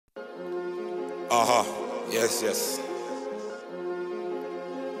Aha, yes.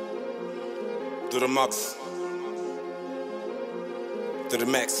 To the max. To the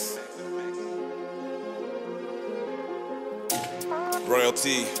max.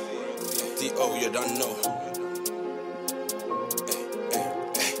 Royalty. T.O. you don't know.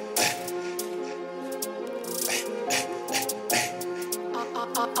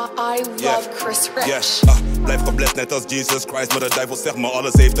 I love Chris Rich. Yes, blijf geblest net als Jesus Christ. Maar de duivel zegt me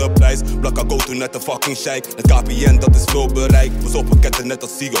alles heeft een prijs. Blakka go to net de fucking shake. Het KPN dat is veel bereik. We zo pakketten net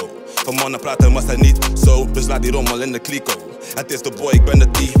als Sigo. Van mannen praten maar zijn niet zo. Dus laat die rommel in de kliko. Het is de boy, ik ben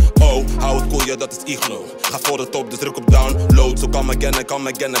de T.O. Hou het cool, ja dat is iglo. Ga voor de top, dus druk op download. So come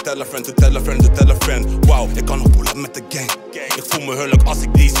again. Tell a friend to tell a friend to tell a friend. Wow, ik kan nog pull-up met de gang. Ik voel me heerlijk als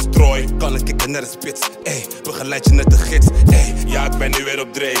ik die strooi. Kan ik kicken net een spits. Ey, begeleid je net de gids. Ey, ja ik ben nu weer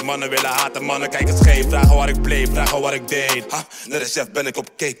op dreef. Mannen willen haten, mannen kijken scheef. Vragen waar ik bleef, vragen waar ik deed. Net een chef ben ik op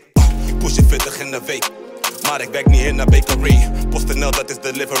cake. Push je 40 in de week. Maar ik werk niet in een bakery. PostNL dat is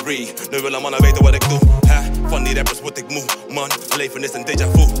delivery. Nu willen mannen weten wat ik doe. Van die rappers word ik moe. Man, leven is een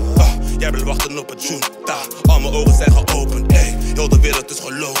déjà vu. Jij wil wachten op het tune. Al mijn ogen zijn geopend. Ey, heel de wereld is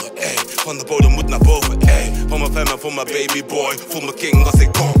gelogen. Ey, van de bodem moet naar boven. Ey, van mijn fam en voor mijn baby boy. Voel me king als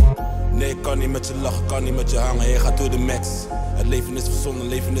ik kom. Nee, ik kan niet met je lachen, kan niet met je hangen. Je gaat door de max. Het leven is verzonnen,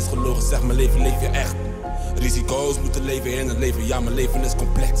 leven is gelogen. Zeg mijn leven, leef je echt. Risico's moeten leven in het leven. Ja, mijn leven is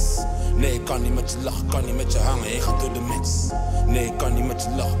complex. Nee, ik kan niet met je lachen, kan niet met je hangen. Je gaat door de max. Nee, ik kan niet met je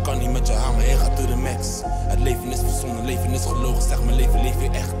lachen, kan niet met je hangen. Je gaat door de max. Het leven is verzonnen, leven is gelogen. Zeg mijn leven, leef je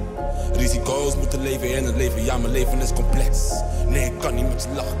echt. Risico's moeten leven in het leven. Ja, mijn leven is complex. Nee, ik kan niet met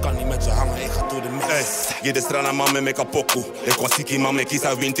je lachen, kan niet met je hangen. Je gaat door de max. Je de strana mame me kapoku. Ik was ziek mame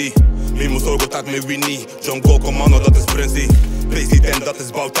kisa winti. Mi musogo tak me winnie. John Goko mano dat is Prinsie. President dat is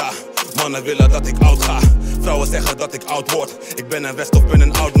Bauta. Mannen willen dat ik oud ga. Vrouwen zeggen dat ik oud word. Ik ben een West of ben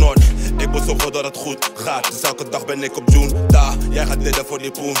een oud Noord. Ik moet zorgen dat het goed gaat. Dus elke dag ben ik op June. Ta, jij gaat dit voor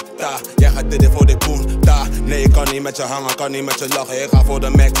die poen. Ta, jij gaat dit voor die poen. Ta, nee ik kan niet met je hangen, kan niet met je lachen. Ik ga voor de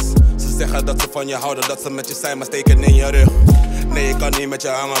max. Ze zeggen dat ze van je houden, dat ze met je zijn, maar steken in je rug. Nee ik kan niet met je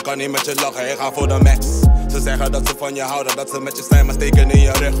hangen, kan niet met je lachen. Ik ga voor de max. Ze zeggen dat ze van je houden, dat ze met je zijn, maar steken in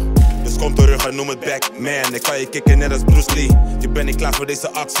je rug. Dus kom terug en noem het back, man. Ik kan je kicken net als Bruce Lee. Je bent niet klaar voor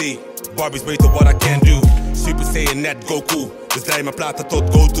deze actie. Barbies weten what I can do. Super Saiyan net Goku. Dus draai mijn platen tot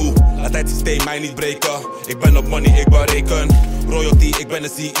go-to. Laat het systeem mij niet breken. Ik ben op money, ik bereken. Royalty, ik ben de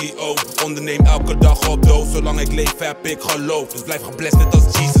CEO. Onderneem elke dag op doos. Zolang ik leef heb ik geloof. Dus blijf geblest net als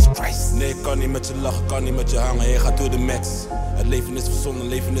Jesus Christ. Nee, ik kan niet met je lachen, kan niet met je hangen. Je gaat door de max. Het leven is verzonnen,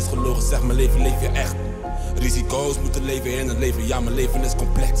 leven is gelogen. Zeg mijn leven, leef je echt. Risico's moeten leven in het leven. Ja, mijn leven is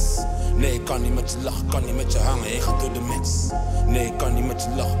complex. Nee, ik kan niet met je lachen, kan niet met je hangen. Je gaat door de max. Nee, ik kan niet met je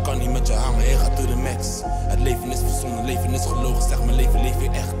lachen, kan niet met je hangen. Je gaat door de max. Het leven is verzonnen, leven is gelogen. Zeg mijn leven, leef je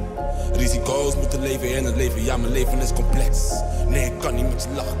echt. Risico's moeten leven in het leven. Ja, mijn leven is complex. Nee, ik kan niet met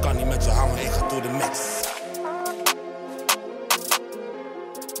je lachen, kan niet met je hangen. Je gaat door de max.